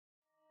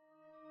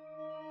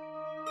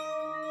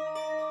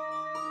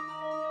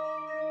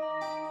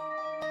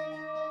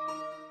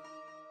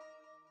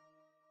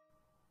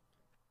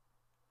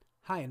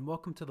Hi and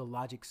welcome to the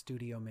Logic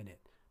Studio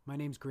Minute. My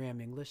name's Graham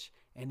English,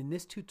 and in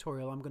this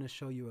tutorial I'm going to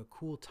show you a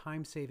cool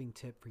time-saving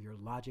tip for your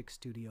Logic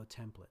Studio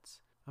templates.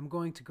 I'm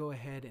going to go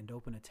ahead and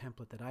open a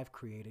template that I've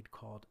created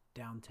called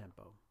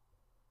Downtempo.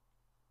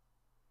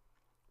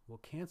 We'll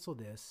cancel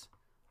this.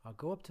 I'll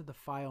go up to the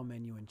File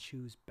menu and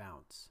choose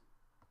Bounce.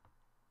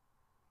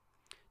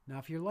 Now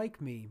if you're like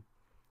me,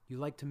 you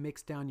like to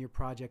mix down your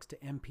projects to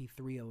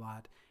MP3 a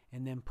lot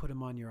and then put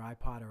them on your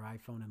iPod or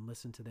iPhone and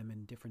listen to them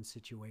in different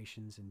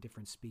situations and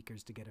different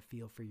speakers to get a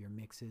feel for your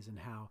mixes and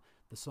how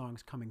the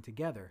song's coming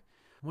together.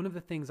 One of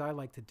the things I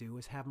like to do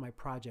is have my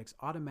projects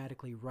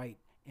automatically write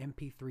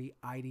MP3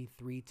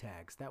 ID3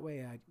 tags. That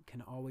way I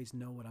can always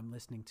know what I'm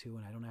listening to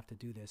and I don't have to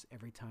do this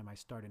every time I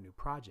start a new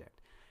project.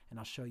 And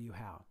I'll show you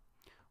how.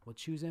 We'll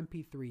choose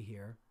MP3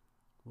 here.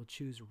 We'll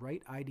choose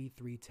Write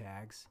ID3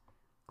 tags.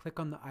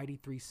 Click on the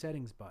ID3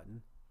 settings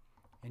button,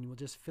 and we'll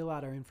just fill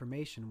out our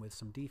information with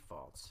some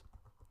defaults.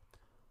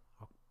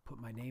 I'll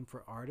put my name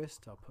for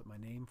artist, I'll put my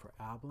name for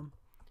album,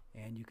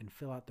 and you can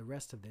fill out the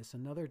rest of this.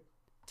 Another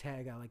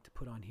tag I like to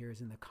put on here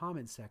is in the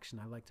comments section.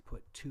 I like to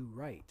put to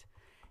write.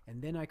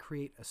 And then I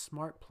create a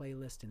smart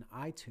playlist in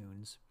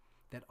iTunes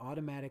that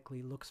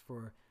automatically looks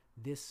for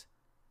this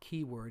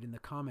keyword in the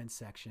comments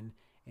section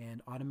and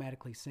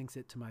automatically syncs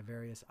it to my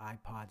various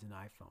iPods and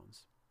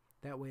iPhones.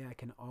 That way I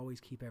can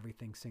always keep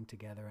everything synced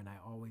together and I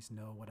always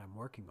know what I'm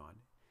working on.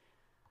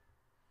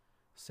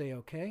 Say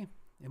OK,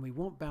 and we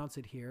won't bounce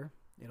it here.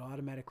 It'll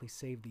automatically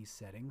save these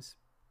settings.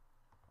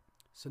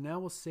 So now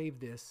we'll save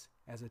this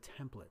as a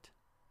template,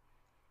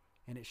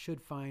 and it should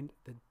find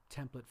the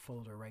template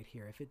folder right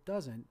here. If it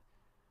doesn't,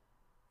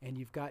 and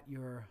you've got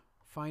your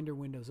Finder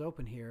windows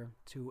open here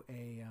to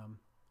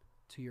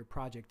your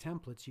project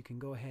templates, you can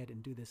go ahead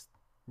and do this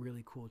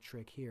really cool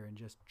trick here and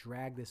just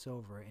drag this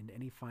over, and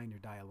any Finder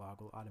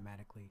dialog will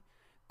automatically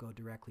go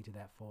directly to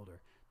that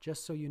folder.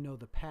 Just so you know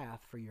the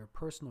path for your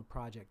personal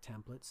project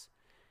templates,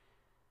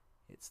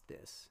 it's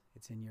this.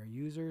 It's in your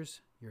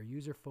users, your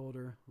user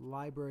folder,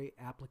 library,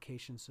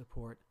 application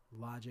support,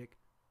 Logic,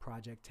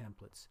 project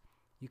templates.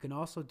 You can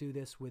also do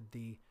this with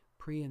the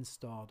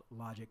pre-installed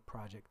Logic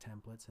project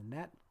templates, and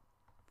that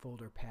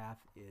folder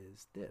path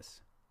is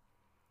this.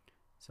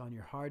 It's on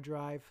your hard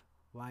drive,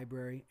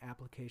 library,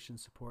 application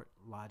support,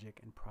 Logic,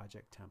 and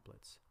project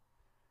templates.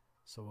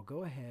 So we'll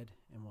go ahead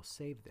and we'll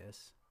save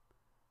this.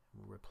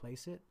 We'll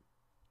replace it.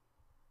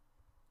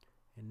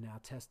 And now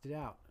test it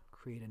out.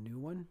 Create a new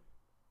one.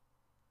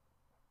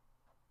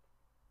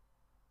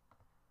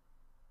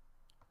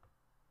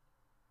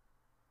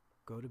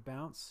 Go to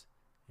Bounce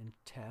and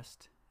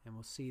test, and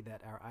we'll see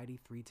that our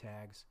ID3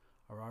 tags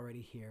are already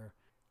here,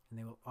 and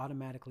they will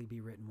automatically be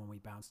written when we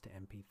bounce to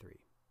MP3.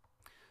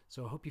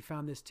 So I hope you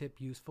found this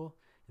tip useful,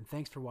 and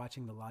thanks for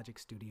watching the Logic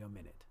Studio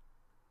Minute.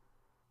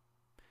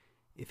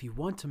 If you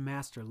want to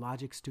master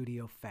Logic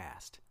Studio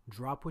fast,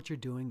 drop what you're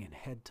doing and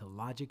head to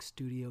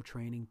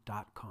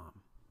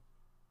logicstudiotraining.com.